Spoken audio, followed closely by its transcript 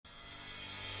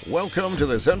Welcome to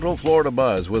the Central Florida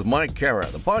Buzz with Mike Cara,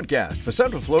 the podcast for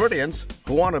Central Floridians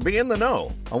who want to be in the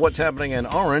know on what's happening in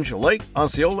Orange, Lake,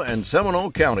 Osceola, and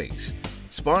Seminole counties.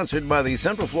 Sponsored by the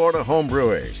Central Florida Home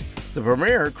Brewers, the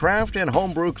premier craft and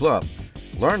homebrew club.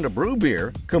 Learn to brew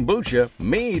beer, kombucha,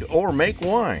 mead, or make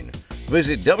wine.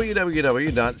 Visit www.cfhb.org.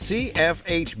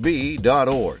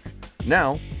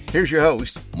 Now, here's your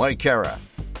host, Mike Cara.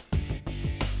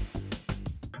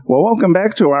 Well, welcome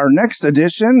back to our next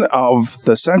edition of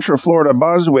the Central Florida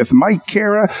Buzz with Mike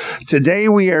Cara. Today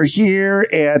we are here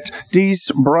at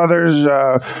Dees Brothers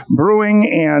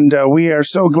Brewing, and we are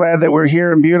so glad that we're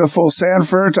here in beautiful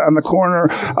Sanford on the corner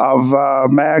of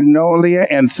Magnolia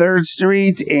and 3rd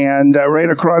Street, and right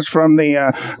across from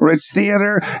the Ritz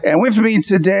Theater. And with me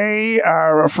today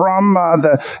are from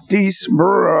the Dees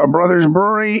Brothers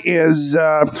Brewery is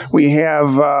we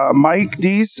have Mike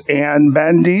Dees and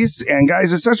Ben Dees. And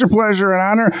guys, it's such a pleasure and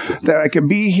honor that I could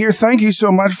be here. Thank you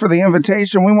so much for the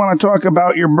invitation. We want to talk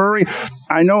about your brewery.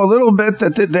 I know a little bit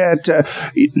that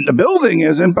the building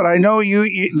isn't, but I know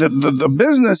the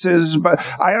business is. But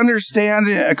I understand.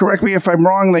 Correct me if I'm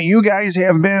wrong. That you guys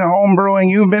have been home brewing.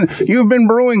 You've been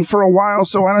brewing for a while.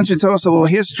 So why don't you tell us a little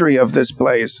history of this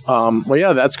place? Well,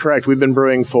 yeah, that's correct. We've been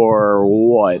brewing for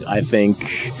what I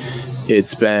think.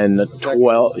 It's been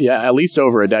at least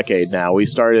over a decade now. We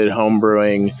started home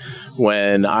brewing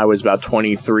when I was about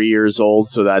 23 years old,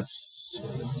 so that's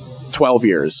 12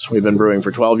 years. We've been brewing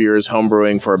for 12 years, home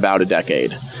brewing for about a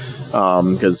decade.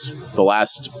 Because the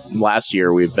last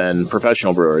year we've been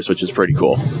professional brewers, which is pretty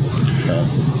cool.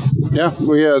 Yeah,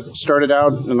 we started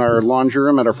out in our laundry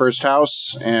room at our first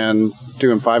house and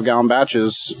doing 5-gallon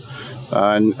batches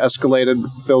and escalated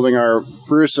building our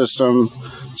brew system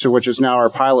to which is now our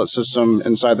pilot system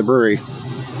inside the brewery.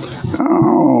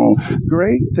 Oh,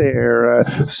 great there.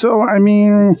 So, I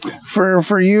mean,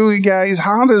 for you guys,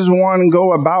 how does one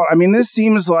go about? I mean, this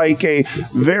seems like a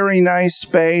very nice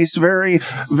space, very,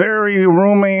 very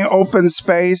roomy, open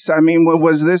space. I mean,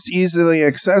 was this easily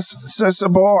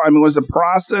accessible? I mean, was the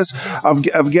process of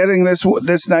getting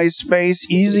this nice space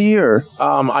easy? Or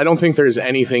I don't think there's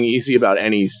anything easy about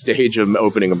any stage of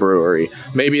opening a brewery.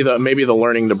 Maybe the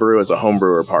learning to brew as a home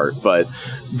brewer part, but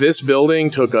this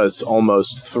building took us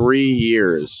almost 3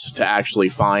 years to actually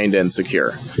find and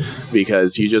secure,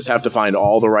 because you just have to find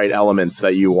all the right elements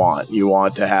that you want. You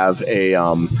want to have a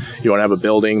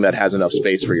building that has enough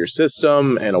space for your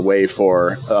system and a way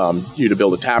for you to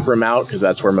build a tap room out, because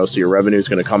that's where most of your revenue is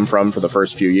going to come from for the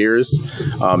first few years,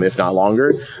 if not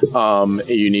longer.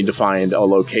 You need to find a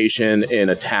location in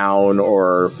a town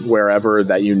or wherever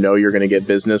that you know you're going to get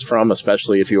business from,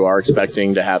 especially if you are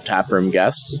expecting to have tap room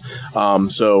guests.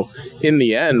 So in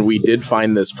the end, we did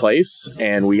find this place,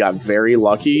 and we got very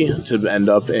lucky to end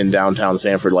up in downtown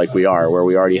Sanford like we are, where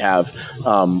we already have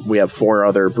 4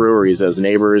 other breweries as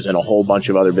neighbors and a whole bunch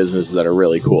of other businesses that are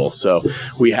really cool. So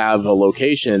we have a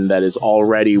location that is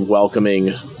already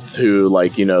welcoming to,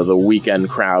 like, you know, the weekend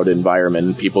crowd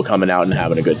environment, people coming out and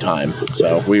having a good time.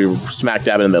 So we're smack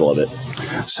dab in the middle of it.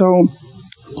 So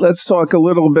let's talk a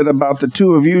little bit about the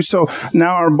two of you. So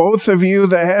now, are both of you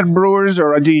the head brewers,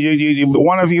 or do you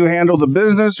one of you handle the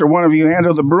business, or one of you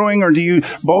handle the brewing, or do you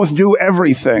both do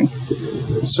everything?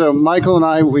 So Michael and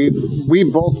I, we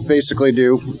both basically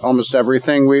do almost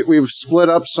everything. We've split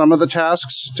up some of the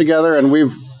tasks together, and a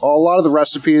lot of the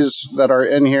recipes that are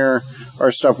in here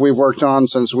are stuff we've worked on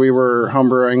since we were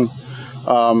homebrewing.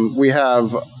 We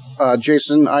have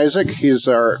Jason Isaac. He's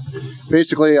my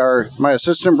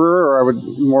assistant brewer, or I would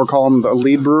more call him a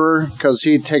lead brewer, because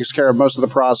he takes care of most of the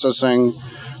processing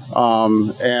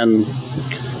and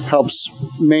helps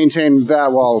maintain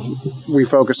that while we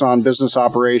focus on business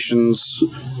operations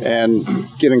and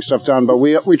getting stuff done. But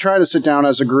we try to sit down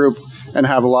as a group and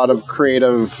have a lot of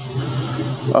creative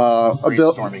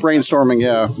brainstorming.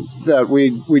 Yeah, that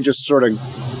we just sort of,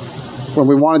 when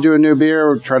we want to do a new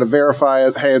beer, we try to verify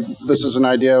it. Hey, this is an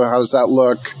idea. How does that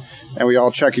look? And we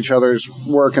all check each other's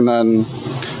work, and then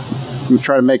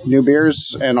try to make new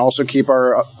beers and also keep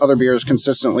our other beers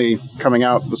consistently coming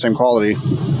out the same quality.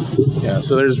 Yeah,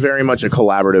 so there's very much a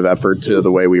collaborative effort to the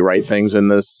way we write things in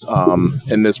this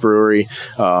brewery,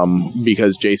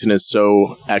 because Jason is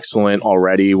so excellent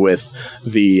already with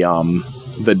the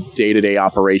day-to-day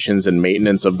operations and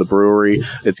maintenance of the brewery.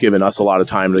 It's given us a lot of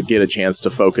time to get a chance to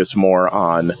focus more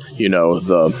on, you know,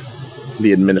 the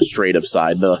the administrative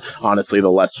side, honestly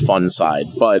the less fun side.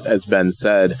 But as Ben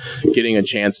said, getting a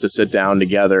chance to sit down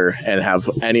together and have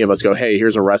any of us go, hey,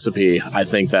 here's a recipe, I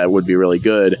think that would be really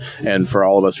good. And for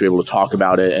all of us to be able to talk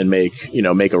about it and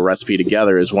make a recipe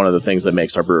together is one of the things that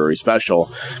makes our brewery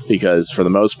special, because for the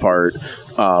most part,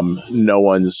 no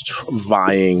one's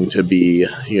vying to be,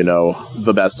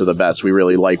 the best of the best. We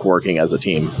really like working as a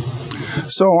team.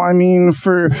 So, I mean,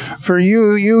 for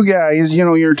you guys,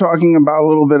 you're talking about a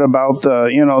little bit about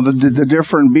the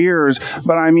different beers.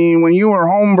 But I mean, when you were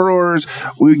home brewers,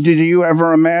 did you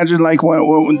ever imagine, like,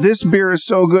 when this beer is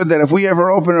so good that if we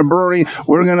ever open a brewery,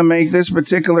 we're going to make this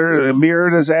particular beer?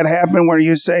 Does that happen where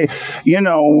you say,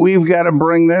 we've got to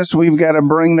bring this, we've got to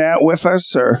bring that with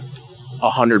us, or?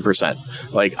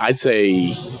 100%. Like, I'd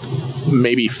say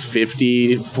maybe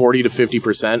 40 to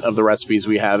 50% of the recipes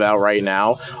we have out right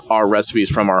now are recipes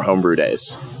from our homebrew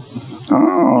days.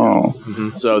 Oh.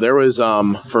 Mm-hmm. So there was,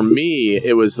 for me,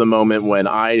 it was the moment when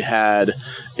I had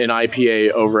an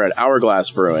IPA over at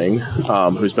Hourglass Brewing,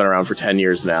 who's been around for 10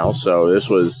 years now. So this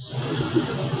was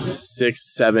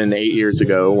 6, 7, 8 years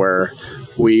ago, where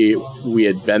we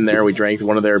had been there, we drank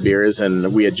one of their beers,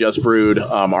 and we had just brewed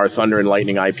our Thunder and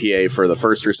Lightning IPA for the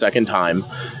first or second time,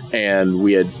 and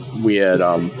we had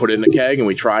put it in a keg and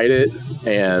we tried it,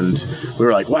 and we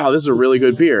were like, wow, this is a really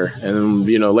good beer. And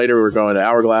later we were going to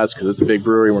Hourglass because it's a big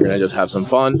brewery and we're going to just have some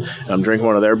fun, and I'm drinking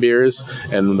one of their beers,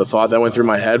 and the thought that went through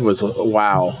my head was,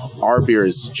 wow, our beer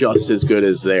is just as good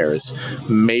as theirs.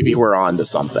 Maybe we're on to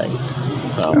something.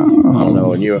 I don't know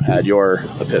when you had your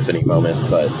epiphany moment,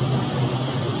 but...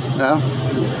 Yeah,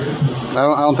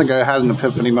 I don't think I had an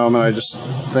epiphany moment. I just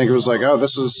think it was like, oh,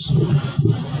 this is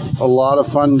a lot of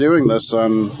fun doing this.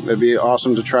 It'd be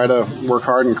awesome to try to work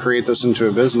hard and create this into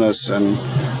a business. And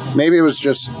maybe it was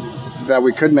just that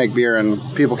we could make beer and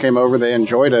people came over, they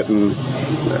enjoyed it, and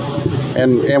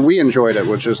we enjoyed it,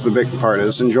 which is the big part,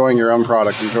 is enjoying your own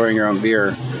product, enjoying your own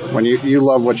beer. When you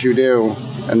love what you do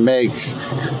and make,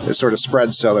 it sort of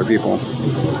spreads to other people.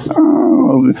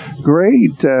 Oh,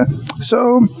 great!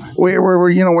 So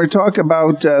we're talking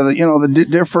about the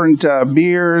different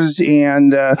beers,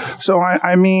 and so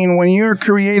I mean, when you're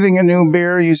creating a new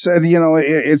beer, you said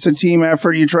it's a team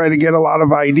effort. You try to get a lot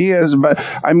of ideas, but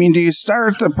I mean, do you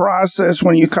start the process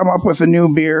when you come up with a new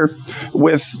beer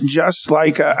with just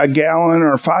like a gallon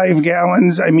or 5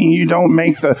 gallons? I mean, you don't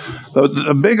make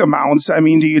the big amounts. I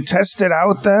mean, do you test it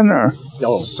out then, or?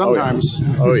 Oh, sometimes.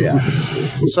 Oh yeah.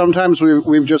 Sometimes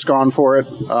we've just gone for it,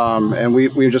 and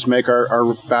we just make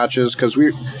our batches because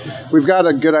we've got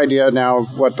a good idea now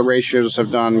of what the ratios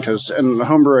have done. Because in the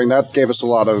home brewing, that gave us a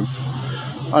lot of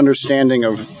understanding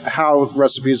of how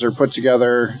recipes are put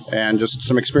together and just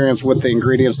some experience with the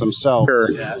ingredients themselves.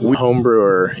 Home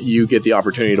brewer, you get the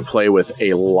opportunity to play with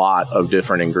a lot of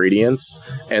different ingredients,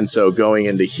 and so going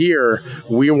into here,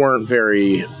 we weren't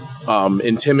very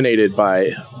intimidated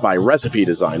by recipe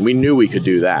design. We knew we could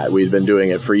do that. We'd been doing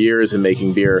it for years and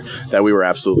making beer that we were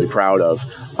absolutely proud of.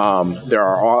 There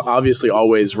are obviously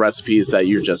always recipes that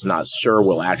you're just not sure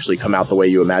will actually come out the way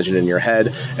you imagine in your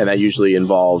head, and that usually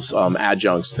involves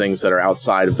adjuncts, things that are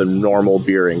outside of the normal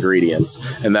beer ingredients.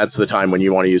 And that's the time when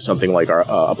you want to use something like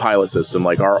a pilot system.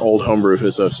 Like our old homebrew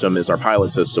system is our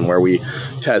pilot system, where we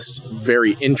test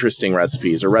very interesting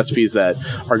recipes, or recipes that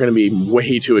are going to be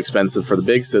way too expensive for the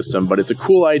big system, but it's a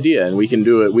cool idea, and we can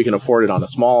do it. We can afford it on a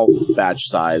small batch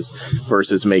size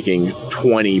versus making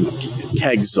 20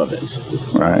 kegs of it.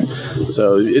 Right.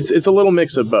 So it's a little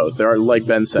mix of both. There are, like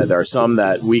Ben said, there are some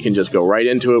that we can just go right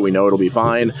into it. We know it'll be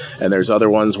fine. And there's other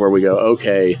ones where we go,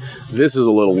 okay, this is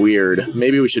a little weird.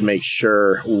 Maybe we should make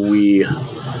sure we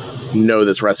know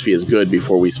this recipe is good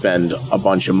before we spend a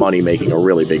bunch of money making a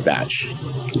really big batch.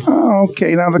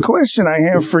 Okay, now the question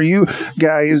I have for you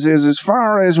guys is, as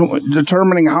far as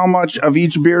determining how much of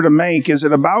each beer to make, is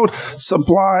it about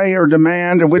supply or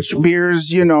demand, or which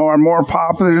beers, are more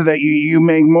popular that you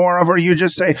make more of, or you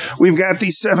just say, we've got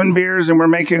these 7 beers and we're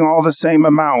making all the same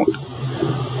amount?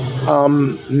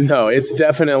 No, it's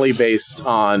definitely based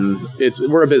on,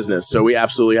 we're a business, so we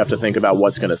absolutely have to think about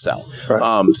what's going to sell.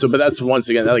 Right. But that's, once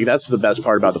again, that's the best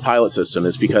part about the pilot system,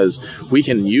 is because we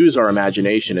can use our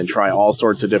imagination and try all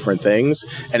sorts of different things.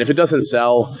 And if it doesn't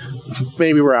sell,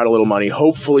 maybe we're out a little money.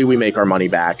 Hopefully we make our money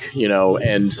back,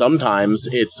 and sometimes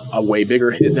it's a way bigger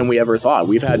hit than we ever thought.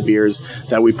 We've had beers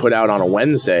that we put out on a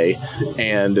Wednesday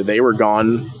and they were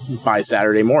gone by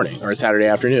Saturday morning or Saturday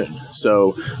afternoon.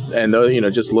 So, and those,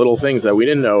 just little things that we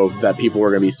didn't know that people were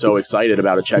going to be so excited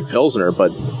about a Czech Pilsner,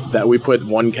 but that we put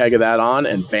 1 keg of that on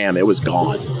and bam, it was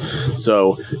gone.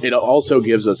 So it also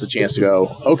gives us a chance to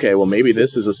go, okay, well, maybe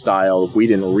this is a style we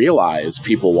didn't realize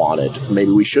people wanted.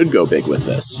 Maybe we should go big with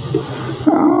this.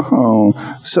 Oh,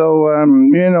 so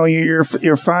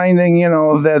you're finding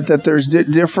that there's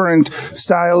different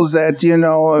styles that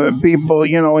people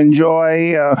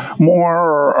enjoy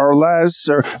more or less,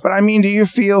 but I mean, do you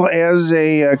feel as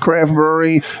a craft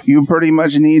brewery you pretty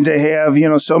much need to have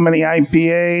so many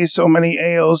IPAs, so many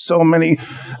ales, so many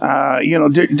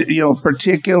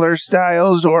particular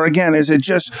styles, or again, is it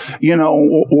just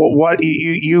what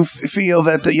you feel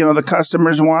that the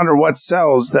customers want, or what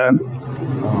sells then?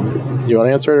 You want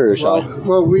to answer it, or shall I?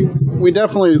 Well, we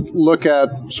definitely look at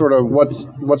sort of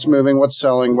what's moving, what's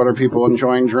selling, what are people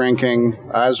enjoying drinking.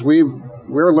 As we're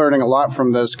learning a lot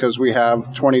from this because we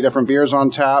have 20 different beers on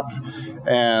tap,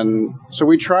 and so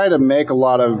we try to make a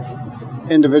lot of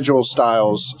individual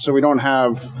styles. So we don't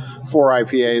have 4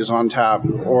 IPAs on tap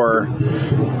or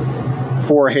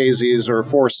 4 hazies or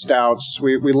 4 stouts.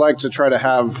 We like to try to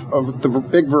have the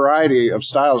big variety of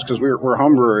styles because we're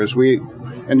homebrewers. We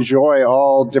enjoy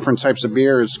all different types of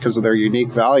beers because of their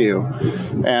unique value.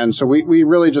 And so we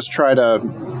really just try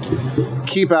to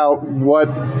keep out what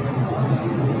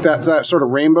that sort of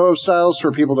rainbow of styles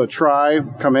for people to try,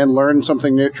 come in, learn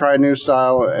something new, try a new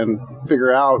style, and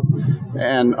figure out.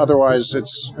 And otherwise,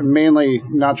 it's mainly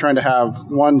not trying to have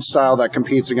one style that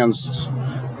competes against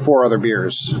 4 other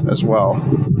beers as well.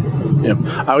 Yeah,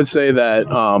 I would say that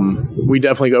we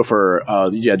definitely go for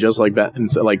just like that,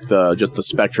 like the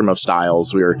spectrum of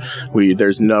styles.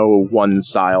 There's no one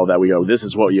style that we go, this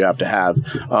is what you have to have.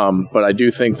 But I do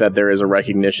think that there is a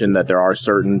recognition that there are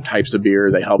certain types of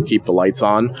beer that help keep the lights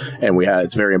on, and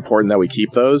it's very important that we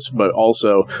keep those. But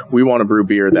also, we want to brew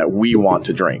beer that we want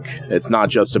to drink. It's not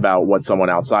just about what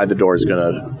someone outside the door is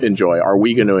going to enjoy. Are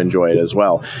we going to enjoy it as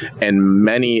well? And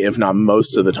many, if not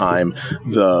most of the time,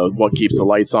 what keeps the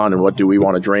lights on and what do we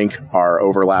want to drink are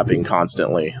overlapping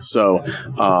constantly. So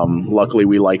luckily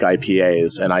we like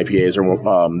IPAs, and IPAs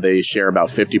are they share about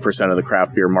 50% of the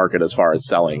craft beer market as far as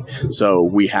selling. So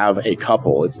we have a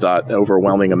couple. It's not an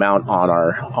overwhelming amount on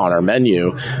our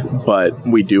menu, but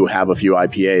we do have a few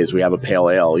IPAs. We have a pale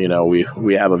ale.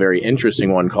 We have a very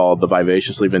interesting one called the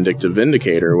Vivaciously Vindictive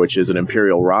Vindicator, which is an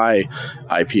Imperial Rye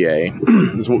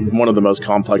IPA. It's one of the most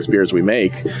complex beers we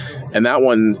make. And that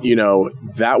one,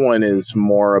 is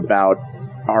more about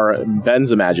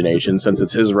Ben's imagination, since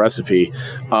it's his recipe,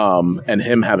 and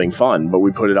him having fun. But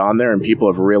we put it on there, and people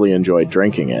have really enjoyed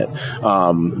drinking it.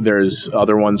 There's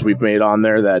other ones we've made on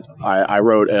there that I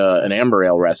wrote an amber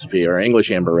ale recipe, or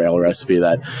English amber ale recipe,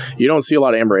 that you don't see a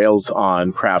lot of amber ales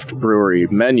on craft brewery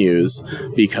menus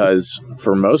because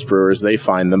for most brewers, they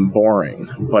find them boring.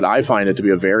 But I find it to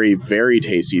be a very, very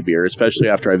tasty beer, especially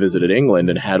after I visited England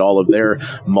and had all of their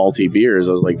malty beers.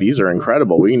 I was like, these are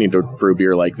incredible. We need to brew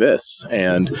beer like this.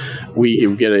 And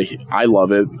I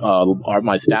love it.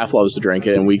 My staff loves to drink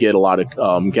it, and we get a lot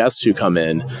of guests who come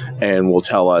in and will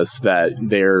tell us that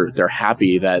they're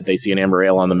happy that they see an amber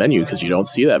ale on the menu, because you don't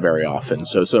see that very often.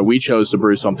 So we chose to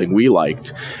brew something we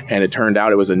liked, and it turned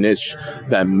out it was a niche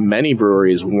that many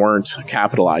breweries weren't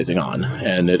capitalizing on,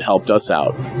 and it helped us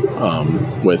out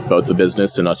with both the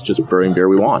business and us just brewing beer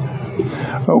we want.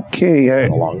 Okay.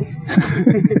 Oh,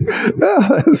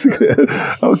 that's good.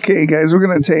 Okay, guys, we're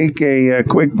going to take a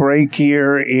quick break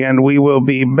here, and we will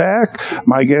be back.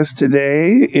 My guest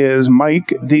today is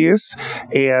Mike Dees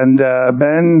and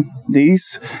Ben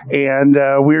Dees, and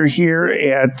we're here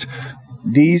at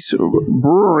Dees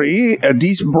Brewery,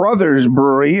 Dees Brothers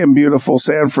Brewery in beautiful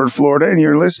Sanford, Florida, and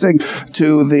you're listening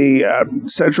to the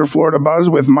Central Florida Buzz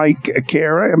with Mike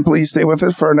Cara, and please stay with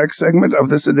us for our next segment of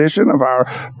this edition of our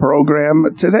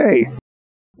program today.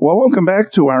 Well, welcome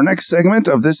back to our next segment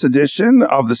of this edition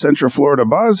of the Central Florida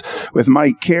Buzz with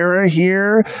Mike Cara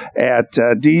here at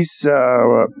Dees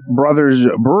Brothers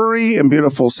Brewery in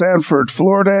beautiful Sanford,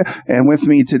 Florida. And with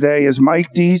me today is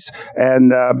Mike Dees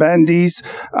and Ben Dees,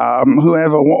 who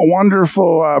have a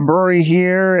wonderful brewery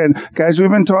here. And guys,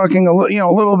 we've been talking a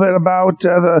little bit about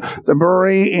the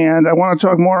brewery, and I want to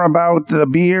talk more about the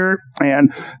beer.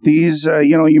 And these,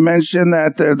 you mentioned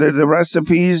that the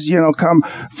recipes, come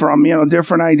from,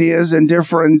 different ideas and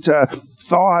different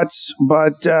thoughts,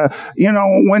 but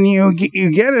when you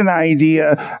get an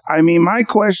idea, I mean, my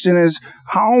question is,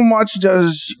 how much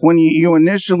when you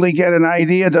initially get an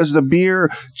idea, does the beer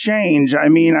change? I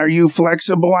mean, are you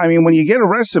flexible? I mean, when you get a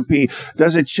recipe,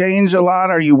 does it change a lot?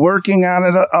 Are you working on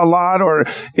it a lot, or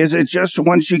is it just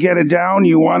once you get it down,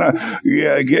 you want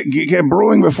to get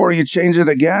brewing before you change it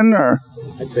again? Or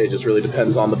I'd say it just really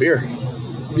depends on the beer.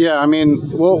 Yeah, I mean,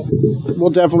 we'll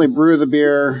definitely brew the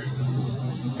beer,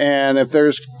 and if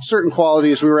there's certain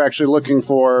qualities we were actually looking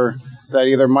for that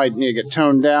either might need to get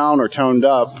toned down or toned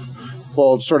up,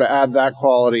 we'll sort of add that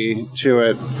quality to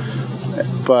it.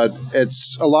 but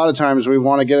it's a lot of times we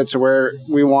want to get it to where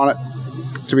we want it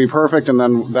to be perfect, and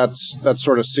then that's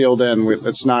sort of sealed in.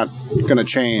 It's not going to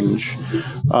change.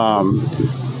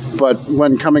 But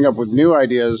when coming up with new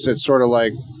ideas, it's sort of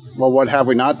like, well, what have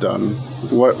we not done?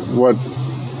 What?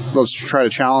 Let's try to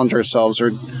challenge ourselves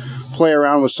or play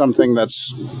around with something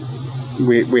that's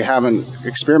we haven't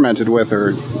experimented with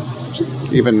or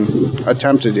even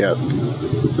attempted yet.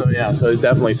 So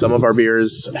definitely some of our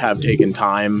beers have taken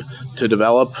time to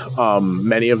develop.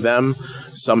 Many of them,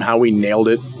 somehow we nailed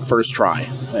it first try.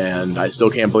 And I still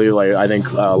can't believe, I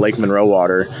think Lake Monroe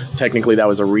Water, technically that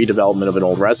was a redevelopment of an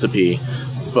old recipe,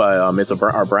 but it's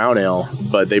our brown ale.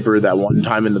 But they brewed that one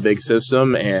time in the big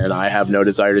system, and I have no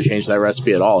desire to change that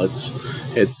recipe at all.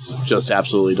 It's just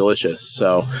absolutely delicious.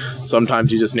 So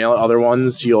sometimes you just nail it. Other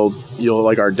ones, you'll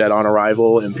like our Dead on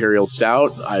Arrival Imperial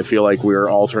Stout. I feel like we're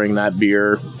altering that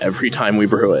beer every time we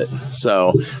brew it.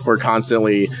 So we're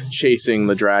constantly chasing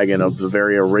the dragon of the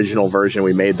very original version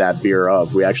we made that beer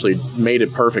of. We actually made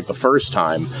it perfect the first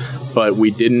time, but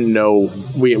we didn't know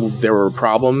there were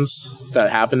problems that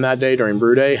happened that day during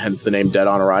brew day, hence the name Dead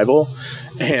on Arrival.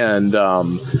 And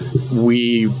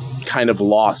we kind of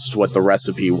lost what the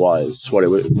recipe was, what it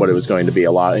was going to be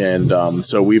a lot. And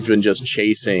so we've been just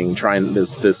trying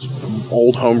this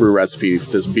old homebrew recipe,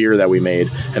 this beer that we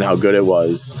made and how good it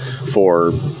was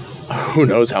for who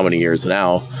knows how many years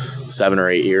now, 7 or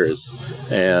 8 years.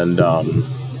 And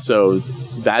so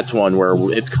that's one where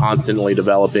it's constantly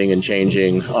developing and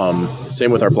changing.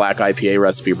 Same with our black IPA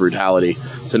recipe, Brutality.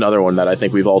 It's another one that I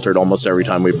think we've altered almost every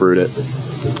time we brewed it.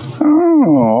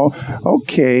 Oh,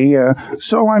 okay.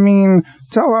 So, I mean,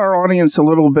 tell our audience a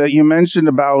little bit. You mentioned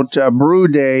about brew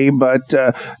day, but,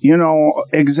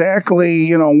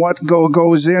 exactly, what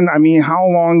goes in. I mean, how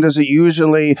long does it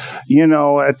usually,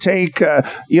 take?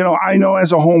 I know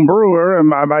as a home brewer, and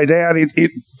my dad,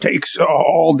 it takes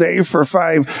all day for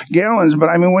 5 gallons. But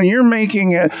I mean, when you're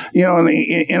making it,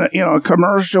 in a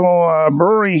commercial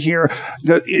brewery here,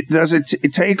 does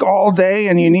it take all day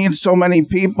and you need so many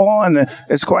people, and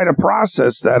it's quite a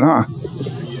process then, huh?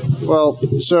 Well,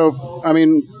 so, I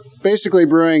mean, basically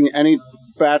brewing any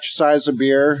batch size of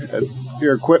beer,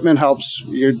 your equipment helps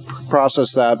you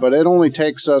process that, but it only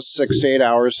takes us 6 to 8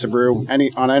 hours to brew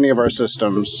on any of our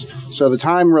systems. So the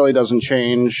time really doesn't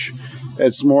change.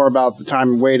 It's more about the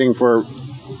time waiting for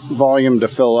volume to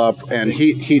fill up and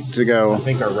heat to go. I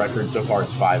think our record so far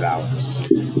is 5 hours.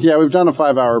 Yeah, we've done a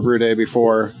 5-hour brew day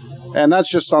before, and that's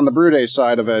just on the brew day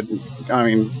side of it. I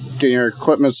mean, getting your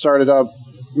equipment started up,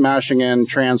 mashing in,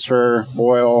 transfer,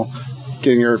 boil,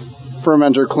 getting your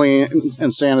fermenter clean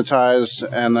and sanitized,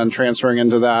 and then transferring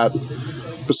into that.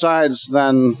 Besides,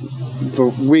 then the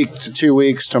week to 2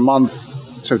 weeks to month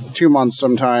to 2 months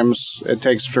sometimes it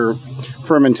takes for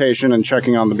fermentation and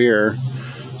checking on the beer.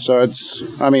 So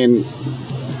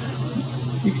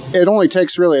it only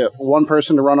takes really one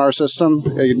person to run our system.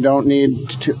 You don't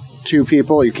need two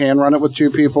people. You can run it with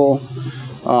 2 people,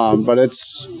 but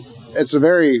it's a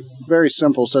very, very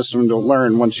simple system to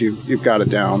learn once you've got it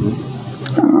down.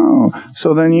 Oh,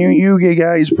 so then you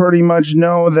guys pretty much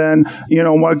know then,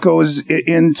 what goes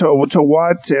into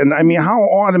what. And I mean, how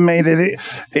automated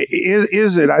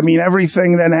is it? I mean,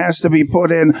 everything then has to be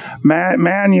put in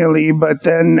manually, but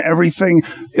then everything,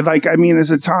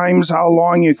 is it times how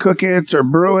long you cook it or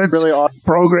brew it really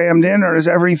programmed in, or is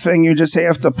everything you just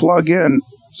have to plug in?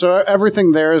 So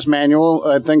everything there is manual.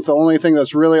 I think the only thing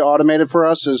that's really automated for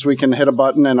us is we can hit a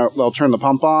button and they'll turn the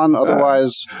pump on.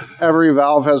 Otherwise, every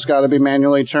valve has got to be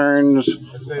manually turned.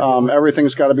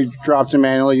 Everything's got to be dropped in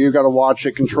manually. You've got to watch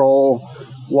it,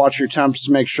 watch your temps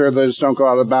to make sure those don't go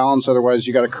out of balance. Otherwise,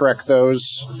 you got to correct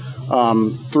those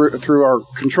through our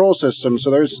control system.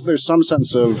 So there's some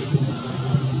sense of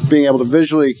being able to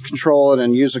visually control it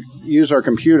and use our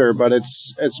computer, but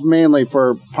it's mainly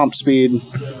for pump speed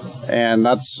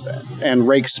and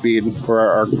rake speed for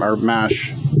our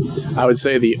mash. I would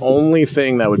say the only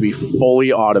thing that would be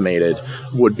fully automated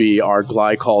would be our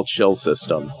glycol chill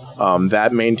system.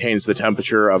 That maintains the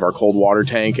temperature of our cold water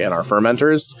tank and our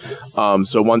fermenters.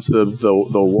 So once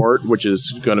the wort, which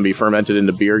is going to be fermented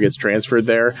into beer, gets transferred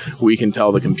there, we can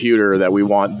tell the computer that we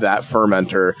want that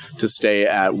fermenter to stay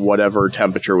at whatever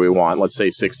temperature we want, let's say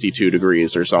 62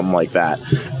 degrees or something like that.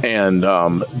 And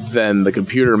then the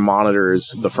computer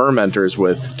monitors the fermenters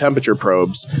with temperature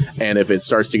probes. And if it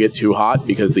starts to get too hot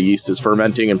because the yeast is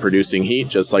fermenting and producing heat,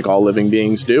 just like all living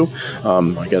beings do,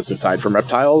 I guess aside from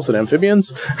reptiles and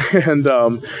amphibians, and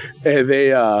the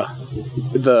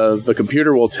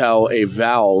computer will tell a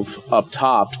valve up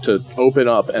top to open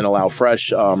up and allow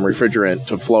fresh refrigerant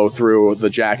to flow through the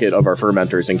jacket of our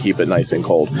fermenters and keep it nice and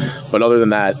cold. But other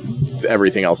than that,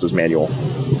 everything else is manual.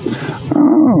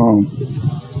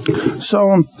 Oh.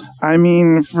 So, I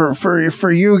mean,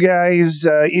 for you guys,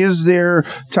 is there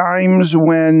times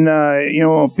when,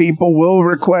 people will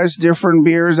request different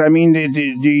beers? I mean,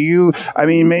 do you, I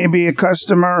mean, maybe a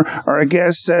customer or a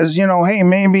guest says, hey,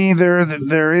 maybe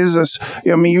there is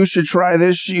you should try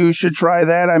this, you should try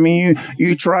that. I mean,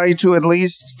 you try to at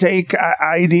least take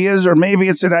ideas, or maybe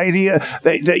it's an idea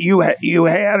that you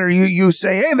had, or you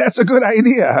say, hey, that's a good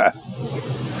idea.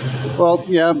 Well,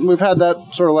 yeah, we've had that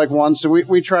sort of like once. So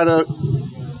we try to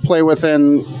play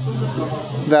within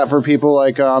that for people.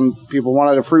 Like people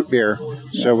wanted a fruit beer,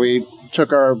 so we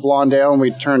took our blonde ale and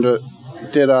we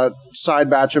did a side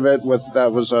batch of it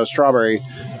that was a strawberry.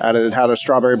 It had a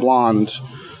strawberry blonde.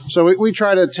 So we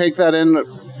try to take that in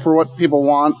for what people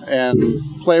want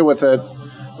and play with it.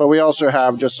 But we also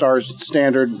have just our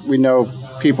standard. We know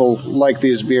people like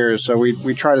these beers, so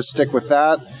we try to stick with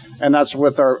that. And that's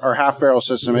with our half barrel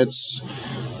system. That's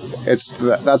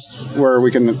where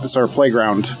we can. It's our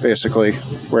playground basically,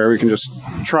 where we can just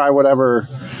try whatever,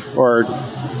 or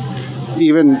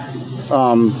even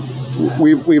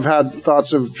we've had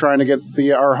thoughts of trying to get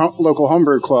our local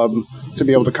homebrew club to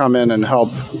be able to come in and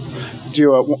help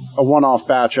do a one-off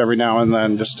batch every now and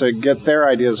then, just to get their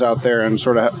ideas out there and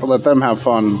sort of let them have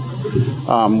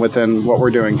fun within what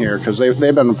we're doing here, because they've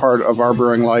been a part of our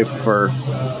brewing life for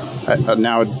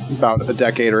now about a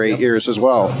decade or 8 years as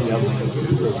well. Yep.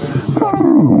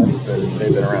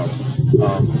 They've been around.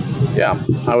 Yeah,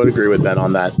 I would agree with Ben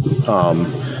on that.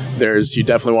 You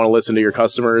definitely want to listen to your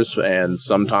customers, and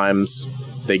sometimes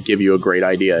they give you a great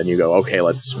idea and you go, okay,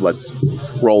 let's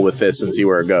roll with this and see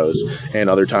where it goes. And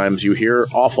other times you hear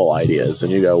awful ideas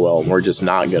and you go, well, we're just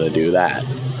not going to do that.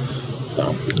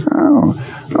 So.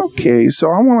 Oh, okay. So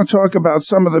I want to talk about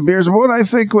some of the beers. What I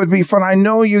think would be fun. I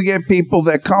know you get people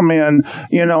that come in,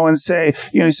 and say,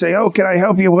 oh, can I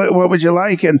help you? What would you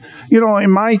like? And,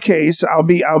 in my case, I'll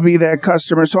be that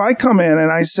customer. So I come in and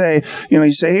I say,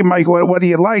 you say, hey, Mike, what do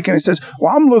you like? And he says,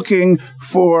 well, I'm looking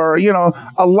for,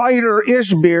 a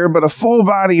lighter-ish beer, but a full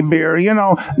body beer,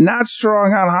 not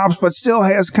strong on hops, but still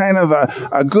has kind of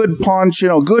a good punch,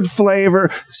 good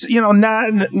flavor,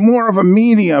 not more of a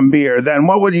medium beer. Then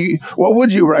what would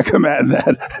you recommend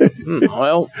then?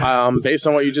 Well, based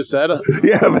on what you just said,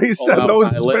 based on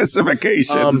those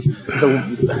specifications.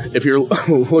 If you're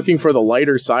looking for the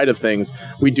lighter side of things,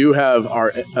 we do have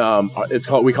our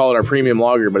we call it our premium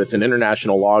lager, but it's an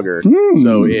international lager.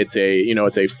 So it's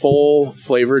a full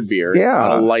flavored beer,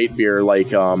 not a light beer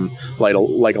like a light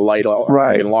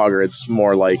American lager. It's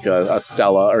more like a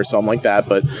Stella or something like that.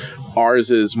 But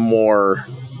ours is more,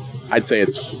 I'd say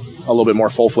it's a little bit more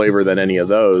full flavor than any of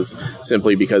those,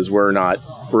 simply because we're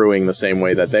not brewing the same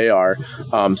way that they are.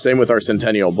 Same with our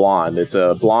Centennial Blonde. It's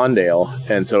a blonde ale,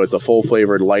 and so it's a full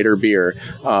flavored lighter beer.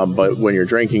 But when you're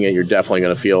drinking it, you're definitely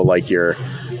going to feel like you're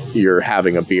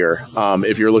having a beer.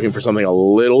 If you're looking for something a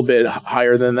little bit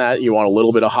higher than that, you want a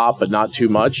little bit of hop, but not too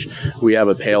much. We have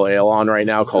a pale ale on right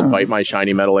now called Bite My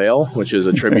Shiny Metal Ale, which is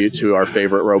a tribute to our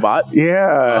favorite robot.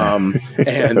 Yeah.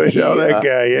 And that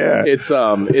guy. Yeah.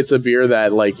 It's a beer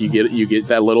that you get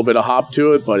that little bit of hop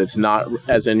to it, but it's not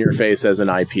as in your face as an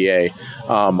IPA.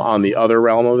 On the other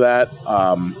realm of that,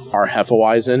 our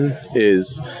Hefeweizen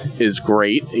is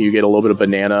great. You get a little bit of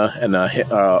banana and a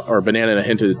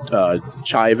hint of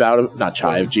chive out of, not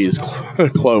chive, geez,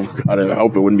 clove. God, I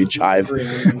hope it wouldn't be chive.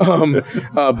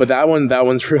 But that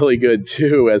one's really good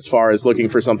too, as far as looking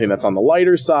for something that's on the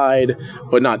lighter side,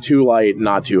 but not too light,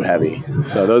 not too heavy.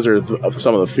 So those are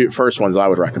some of the first ones I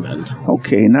would recommend.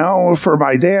 Okay, now for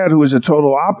my dad, who is a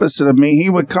total opposite of me, he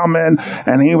would come in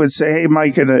and he would say, hey,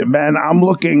 Mike and Ben, I'm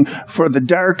looking for the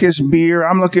darkest beer.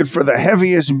 I'm looking for the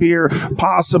heaviest beer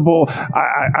possible.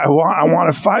 I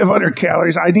want 500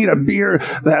 calories. I need a beer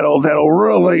that'll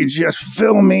really just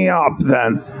fill me up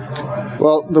then.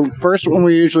 Well, the first one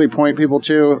we usually point people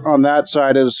to on that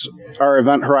side is our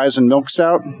Event Horizon Milk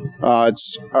Stout.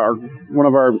 It's one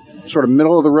of our sort of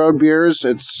middle of the road beers.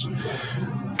 It's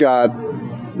got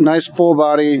nice full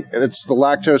body. The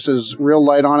lactose is real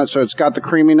light on it, so it's got the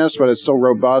creaminess, but it's still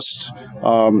robust.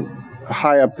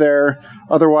 High up there.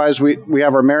 Otherwise, we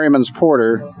have our Merriman's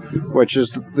Porter, which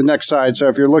is the next side. So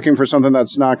if you're looking for something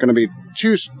that's not going to be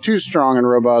too strong and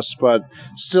robust, but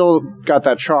still got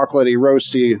that chocolatey,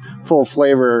 roasty, full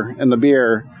flavor in the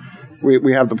beer,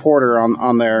 we have the Porter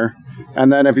on there.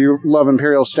 And then if you love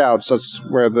Imperial Stouts, that's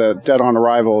where the Dead on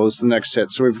Arrival is the next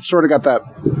hit. So we've sort of got that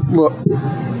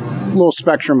little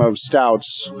spectrum of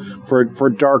stouts for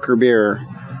darker beer.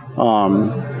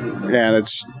 And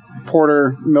it's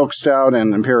Porter, Milk Stout,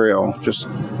 and Imperial.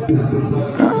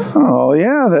 Oh,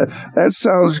 yeah, that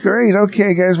sounds great.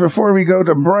 Okay, guys, before we go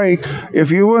to break,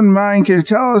 if you wouldn't mind, can you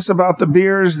tell us about the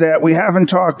beers that we haven't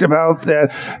talked about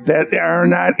that are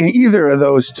not in either of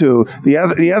those two, the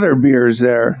other beers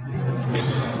there?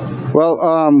 Well,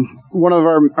 one of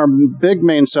our big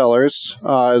main sellers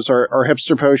is our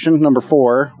Hipster Potion, number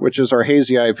 4, which is our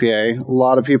hazy IPA. A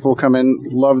lot of people come in,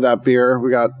 love that beer.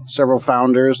 We got several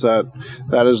founders that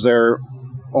is their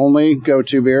only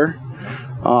go-to beer.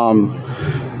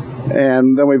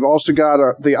 And then we've also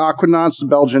got the Aquanauts, the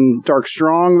Belgian Dark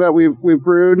Strong that we've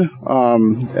brewed,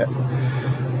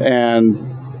 and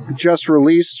just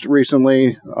released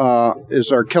recently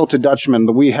is our Kilted Dutchman,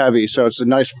 the Wee Heavy. So it's a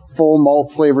nice full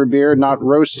malt flavored beer, not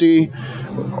roasty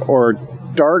or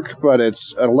dark, but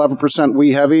it's at 11%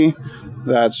 Wee Heavy.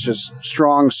 That's just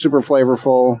strong, super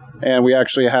flavorful, and we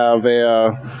actually have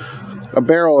a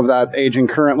barrel of that aging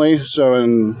currently. So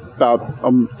in about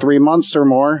 3 months or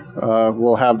more,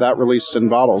 we'll have that released in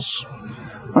bottles.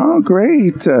 Oh,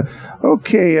 great.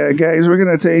 Okay, guys, we're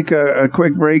going to take a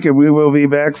quick break, and we will be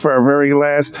back for our very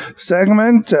last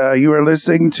segment. You are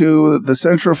listening to the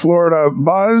Central Florida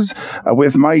Buzz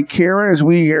with Mike Kara, as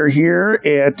we are here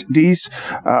at Dees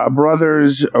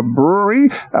Brothers Brewery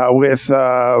with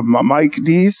Mike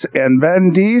Dees and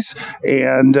Ben Dees,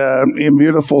 and in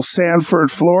beautiful Sanford,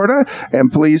 Florida.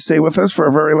 And please stay with us for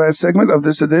our very last segment of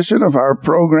this edition of our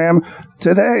program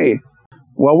today.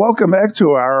 Well, welcome back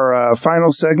to our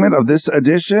final segment of this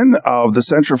edition of the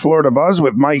Central Florida Buzz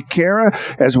with Mike Kara,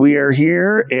 as we are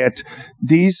here at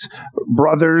Dees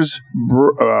Brothers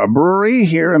Brewery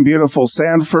here in beautiful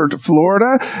Sanford,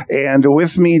 Florida. And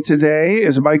with me today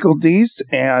is Michael Dees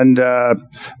and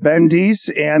Ben Dees.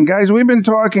 And guys, we've been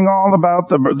talking all about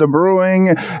the brewing,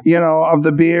 of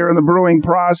the beer and the brewing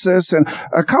process, and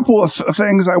a couple of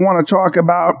things I want to talk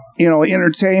about,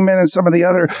 entertainment and some of the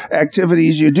other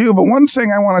activities you do. But one thing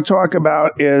I want to talk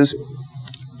about is,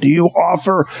 do you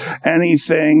offer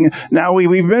anything? Now,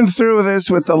 we've been through this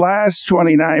with the last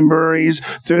 29 breweries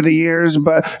through the years,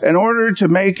 but in order to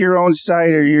make your own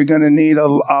cider, you're going to need a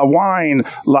wine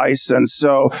license.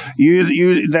 So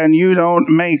you don't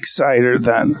make cider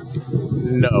then?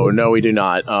 No, we do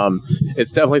not.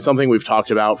 It's definitely something we've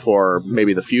talked about for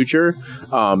maybe the future,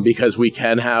 because we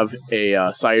can have a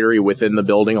cidery within the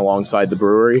building alongside the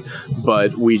brewery,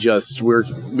 but we've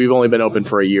only been open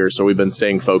for a year, so we've been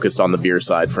staying focused on the beer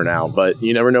side for now, but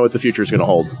you never know what the future is going to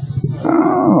hold.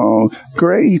 Oh,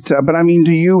 great. But I mean,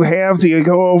 do you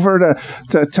go over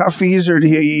to Tuffy's, or do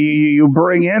you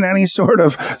bring in any sort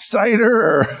of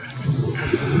cider?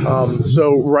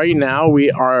 So right now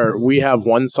we have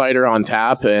one cider on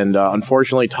tap, and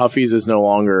unfortunately Tuffy's is no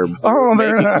longer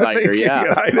making cider.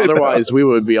 Yeah, otherwise we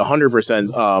would be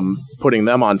 100% putting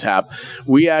them on tap.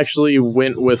 We actually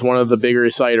went with one of the bigger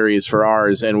cideries for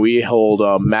ours, and we hold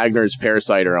Magner's pear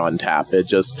cider on tap.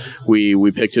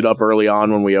 We picked it up early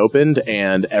on when we opened,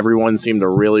 and everyone seemed to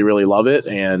really, really love it.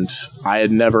 And I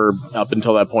had never, up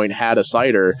until that point, had a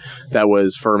cider that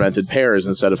was fermented pears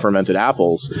instead of fermented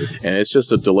apples, and it's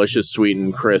just a delicious, sweet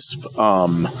and crisp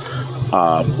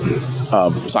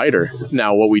cider.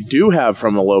 Now, what we do have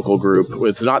from a local group,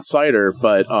 it's not cider,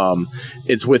 but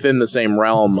it's within the same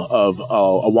realm of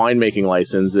a winemaking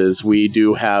license, is we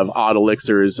do have Odd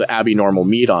Elixir's Abbey Normal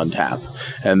Mead on tap,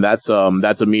 and that's a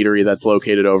meadery that's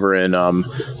located over in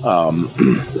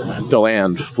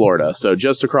DeLand, Florida, so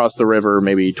just across the river,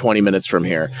 maybe 20 minutes from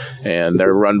here, and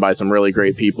they're run by some really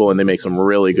great people, and they make some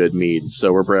really good meads,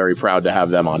 so we're very proud to have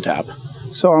them on tap.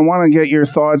 So I want to get your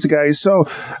thoughts, guys. So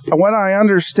what I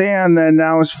understand then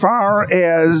now, as far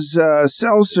as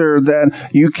seltzer, then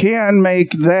you can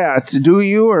make that, do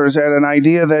you? Or is that an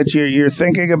idea that you're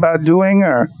thinking about doing?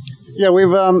 Or Yeah,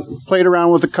 we've played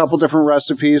around with a couple different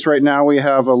recipes. Right now we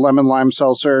have a lemon lime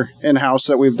seltzer in-house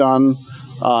that we've done.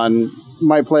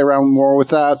 Might play around more with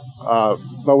that.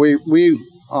 But we,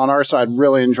 on our side,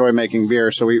 really enjoy making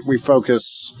beer. So we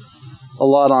focus a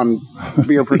lot on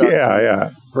beer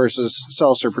production versus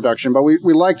seltzer production. But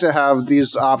we like to have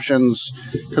these options,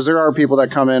 because there are people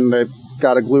that come in, they've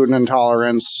got a gluten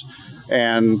intolerance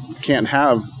and can't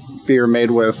have beer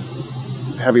made with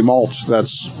heavy malt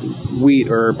that's wheat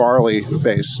or barley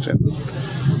based. And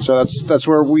so that's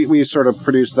where we sort of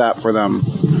produce that for them,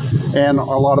 and a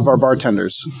lot of our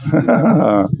bartenders.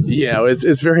 Yeah,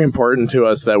 it's very important to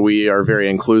us that we are very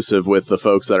inclusive with the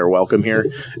folks that are welcome here,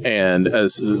 and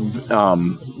as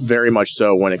very much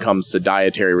so when it comes to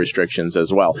dietary restrictions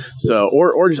as well. So,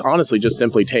 or just honestly, just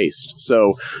simply taste.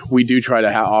 So we do try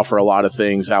to offer a lot of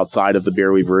things outside of the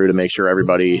beer we brew to make sure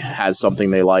everybody has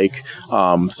something they like.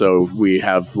 So we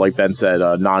have, like Ben said,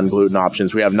 non-gluten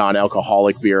options. We have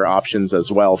non-alcoholic beer options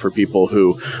as well for people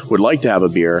who would like to have a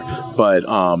beer, but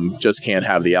just can't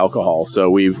have the alcohol. So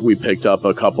we picked up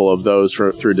a couple of those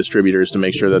through distributors to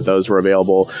make sure that those were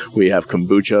available. We have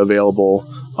kombucha available,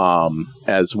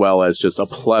 as well as just a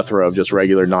plethora of just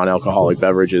regular non-alcoholic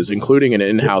beverages, including an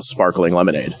in-house sparkling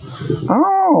lemonade.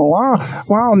 Oh, wow.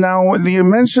 Wow. Now, you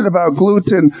mentioned about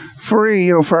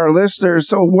gluten-free, for our listeners.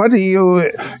 So what do you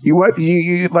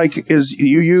like, is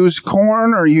you use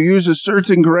corn, or you use a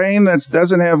certain grain that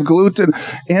doesn't have gluten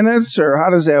in it, or how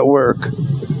does that work?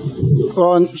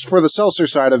 Well, and for the seltzer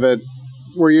side of it,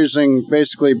 we're using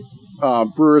basically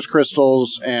brewer's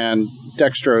crystals and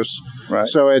dextrose. Right.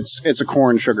 So it's a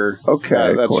corn sugar.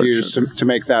 Okay. That's used to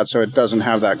make that, so it doesn't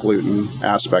have that gluten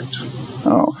aspect.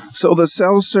 Oh, so the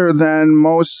seltzer then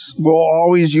most will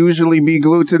always usually be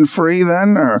gluten-free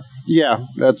then, or? Yeah,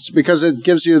 that's because it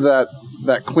gives you that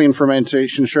clean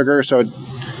fermentation sugar, so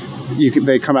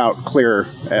they come out clear,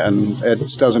 and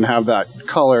it doesn't have that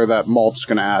color that malt's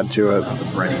going to add to it. The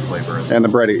bready flavor. And the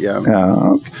bready, yeah.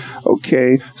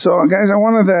 Okay. So, guys, I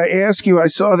wanted to ask you, I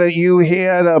saw that you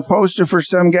had a poster for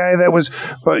some guy that was,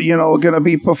 going to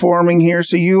be performing here.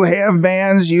 So you have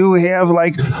bands, you have,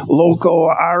 like, local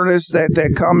artists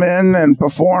that come in and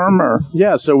perform, or?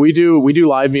 Yeah, so we do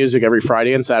live music every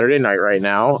Friday and Saturday night right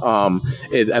now.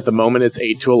 At the moment, it's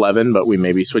 8 to 11, but we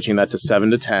may be switching that to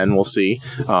 7 to 10. We'll see.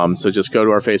 So just go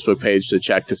to our Facebook page to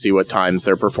check to see what times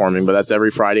they're performing, but that's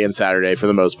every Friday and Saturday for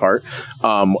the most part.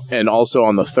 And also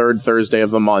on the third Thursday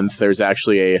of the month, there's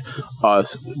actually a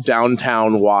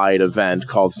downtown-wide event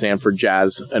called Sanford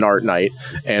Jazz and Art Night,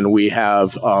 and we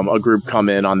have a group come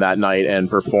in on that night and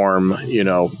perform,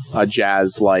 a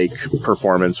jazz-like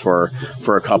performance for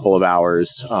a couple of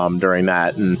hours during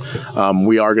that. And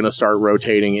we are going to start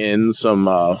rotating in some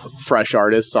fresh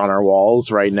artists on our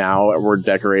walls. Right now, we're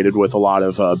decorated with a lot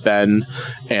of Ben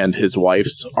and his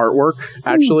wife's artwork,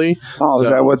 actually. Oh, so, is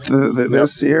that what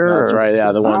this year? That's right,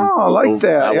 yeah. The one. Oh, I like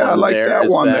that. Yeah, I like that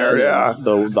one there, yeah.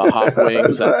 The Hot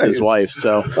Wings, that's his wife.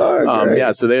 So,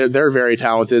 so they're very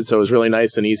talented. So it was really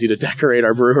nice and easy to decorate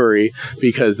our brewery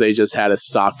because they just had a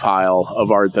stockpile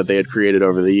of art that they had created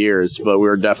over the years. But we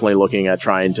were definitely looking at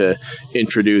trying to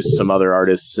introduce some other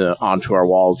artists onto our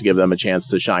walls, give them a chance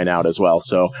to shine out as well.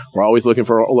 So we're always looking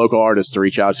for local artists to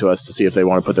reach out to us to see if they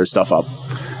want to put their stuff up.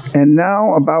 And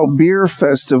now about beer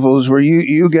festivals, were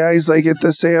you guys like at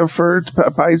the Sanford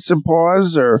Pints and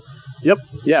Paws, or? Yep.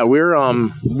 Yeah, we're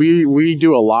we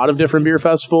do a lot of different beer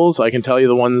festivals. I can tell you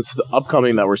the ones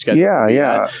upcoming that we're scheduled.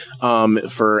 Yeah.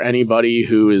 For anybody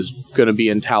who is going to be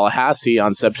in Tallahassee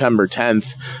on September 10th,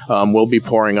 we'll be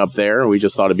pouring up there. We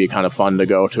just thought it'd be kind of fun to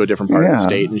go to a different part of the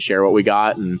state and share what we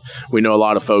got. And we know a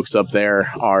lot of folks up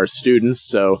there are students,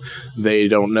 so they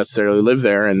don't necessarily live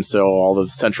there. And so all the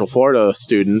Central Florida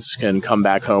students can come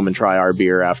back home and try our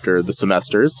beer after the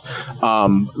semesters.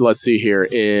 Let's see here.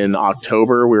 In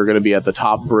October, we're going to be at the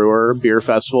Top Brewer Beer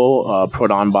Festival,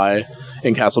 put on by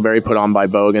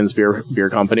Bogan's Beer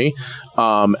Company,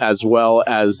 as well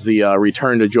as the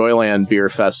Return to Joyland Beer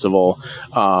Festival,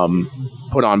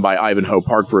 put on by Ivanhoe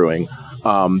Park Brewing.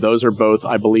 Those are both,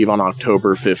 I believe, on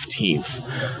October 15th.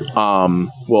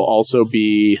 We'll also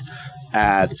be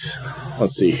at,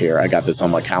 let's see here, I got this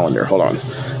on my calendar, hold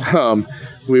on.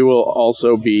 We will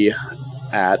also be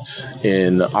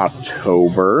in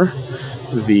October,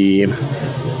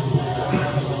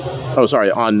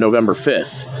 on November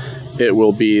 5th, it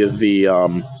will be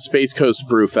the Space Coast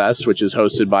Brew Fest, which is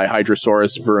hosted by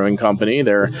Hydrosaurus Brewing Company.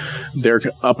 They're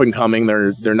up and coming.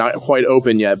 They're not quite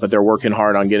open yet, but they're working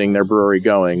hard on getting their brewery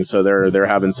going. So they're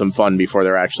having some fun before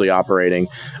they're actually operating.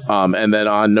 And then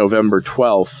on November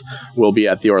 12th, we'll be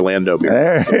at the Orlando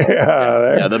Beer Festival.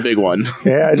 Yeah, the big one.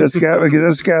 Yeah, I just got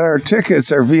our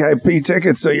tickets, our VIP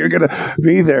tickets. So you're gonna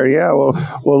be there. Yeah,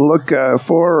 we'll look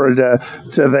forward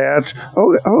to that.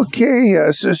 Oh,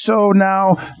 okay. So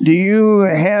now, do you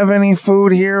have any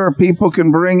food here, or people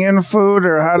can bring in food,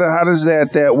 or how does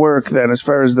that work then, as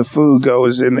far as the food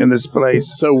goes in this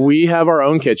place? So we have our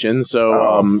own kitchen.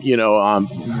 So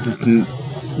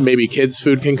maybe kids'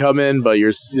 food can come in, but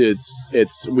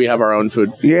we have our own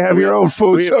food. You have your own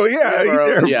food, we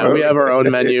have our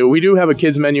own menu. We do have a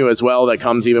kids' menu as well that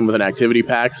comes even with an activity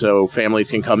pack, so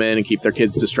families can come in and keep their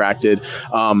kids distracted.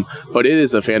 But it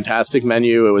is a fantastic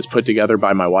menu. It was put together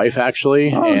by my wife, actually,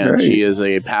 and great. She is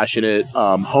a passionate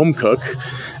home cook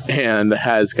and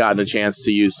has gotten a chance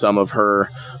to use some of her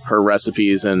her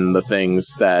recipes and the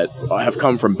things that have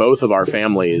come from both of our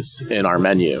families in our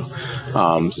menu.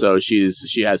 So she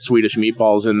has Swedish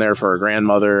meatballs in there for her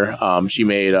grandmother. She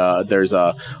made there's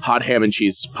a hot ham and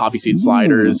cheese poppy seed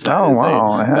sliders.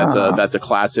 That's a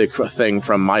classic thing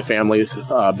from my family's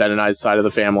Ben and I's side of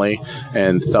the family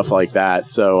and stuff like that.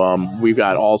 So we've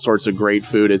got all sorts of great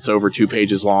food. It's over 2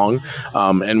 pages long,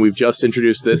 and we've just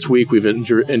introduced this week. We've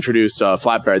introduced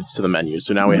flatbreads to the menu.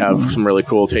 So now we have some really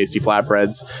cool, tasty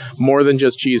flatbreads, more than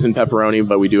just cheese and pepperoni,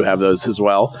 but we do have those as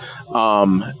well.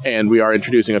 And we are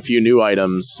introducing a few new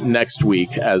items next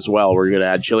week as well. We're going to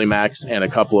add chili macs and a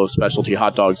couple of specialty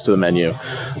hot dogs to the menu.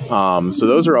 So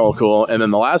those are all cool. And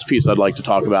then the last piece I'd like to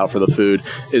talk about for the food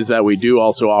is that we do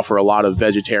also offer a lot of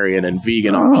vegetarian and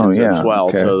vegan options as well.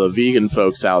 Okay. So the vegan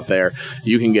folks out there,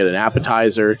 you can get an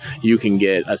appetizer, you can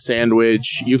get a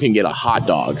sandwich, you can get a hot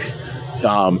dog.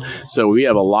 So we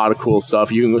have a lot of cool stuff.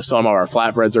 Some of our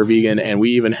flatbreads are vegan, and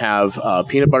we even have a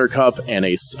peanut butter cup and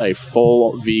a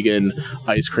full vegan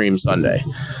ice cream sundae.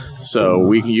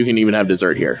 So you can even have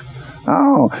dessert here.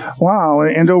 Oh, wow.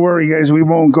 And don't worry, guys, we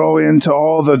won't go into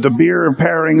all the beer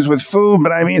pairings with food,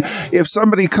 but I mean, if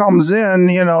somebody comes in,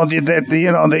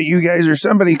 that you guys or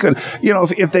somebody could,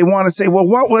 if they want to say, well,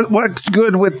 what's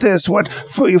good with this? What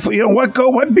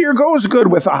beer goes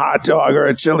good with a hot dog or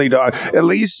a chili dog? At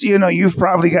least, you've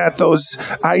probably got those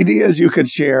ideas you could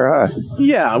share, huh?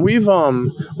 Yeah, we've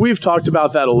talked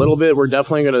about that a little bit. We're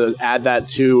definitely going to add that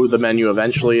to the menu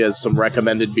eventually as some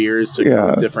recommended beers to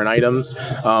go with different items.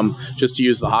 Just to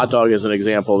use the hot dog as an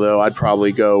example, though, I'd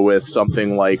probably go with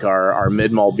something like our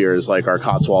mid-malt beers, like our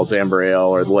Cotswolds Amber Ale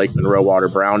or the Lake Monroe Water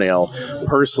Brown Ale,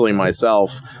 personally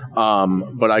myself.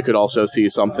 But I could also see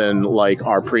something like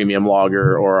our premium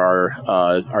lager or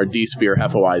our Dees beer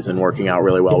Hefeweizen working out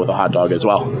really well with a hot dog as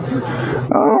well.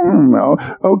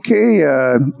 Okay,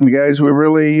 guys, we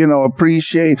really,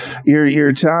 appreciate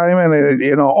your time. And,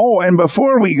 and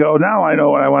before we go, now I know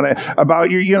what I want to, about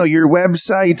your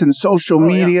website and social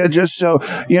media, just so,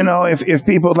 if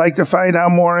people would like to find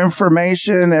out more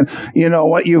information and,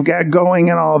 what you've got going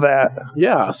and all that.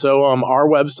 Yeah, so our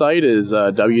website is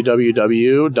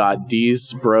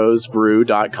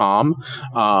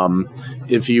www.deesbrosbrew.com.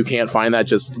 If you can't find that,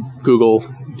 just Google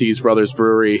Dees Brothers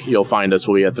Brewery. You'll find us.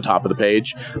 We'll be at the top of the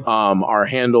page. Our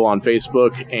handle on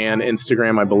Facebook and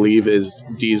Instagram, I believe, is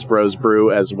Dees Bros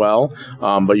Brew as well.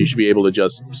 But you should be able to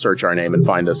just search our name and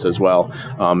find us as well.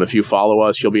 If you follow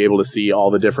us, you'll be able to see all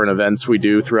the different events we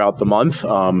do throughout the month,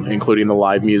 including the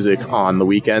live music on the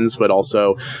weekends, but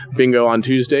also bingo on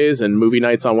Tuesdays and movie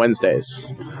nights on Wednesdays.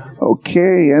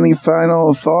 Okay. Any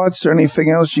final thoughts or anything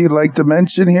else you'd like to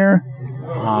mention here?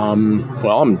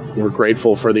 We're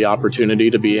grateful for the opportunity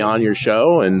to be on your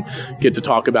show and get to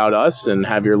talk about us and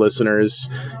have your listeners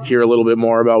hear a little bit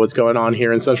more about what's going on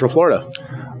here in Central Florida.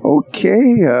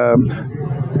 Okay.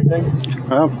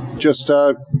 Just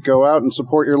go out and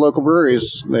support your local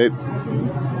breweries. They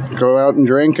go out and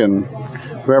drink and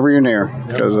whoever you're near,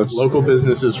 because it's local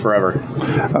businesses forever.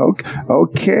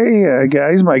 Okay,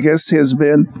 guys, my guest has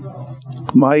been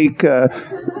Mike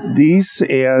Dees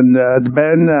and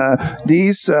Ben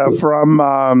Dees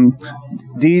from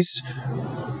Dees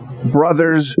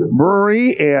Brothers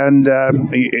Brewery, and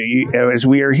as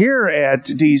we are here at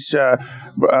Dees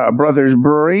Brothers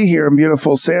Brewery here in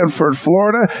beautiful Sanford,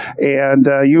 Florida, and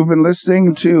you've been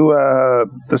listening to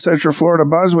the Central Florida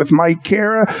Buzz with Mike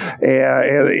Cara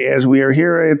as we are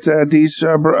here at Dees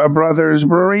Brothers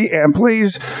Brewery, and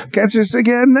please catch us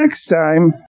again next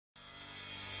time.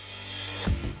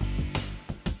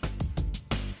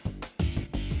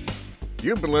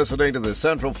 You've been listening to the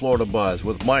Central Florida Buzz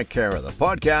with Mike Cara, the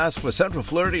podcast for Central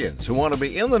Floridians who want to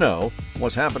be in the know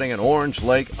what's happening in Orange,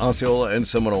 Lake, Osceola, and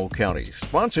Seminole counties.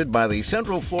 Sponsored by the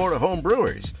Central Florida Home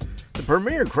Brewers, the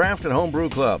premier craft and home brew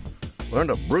club. Learn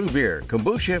to brew beer,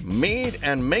 kombucha, mead,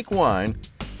 and make wine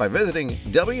by visiting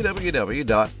www.cfhb.org.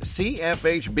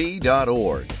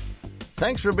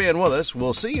 Thanks for being with us.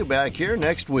 We'll see you back here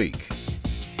next week.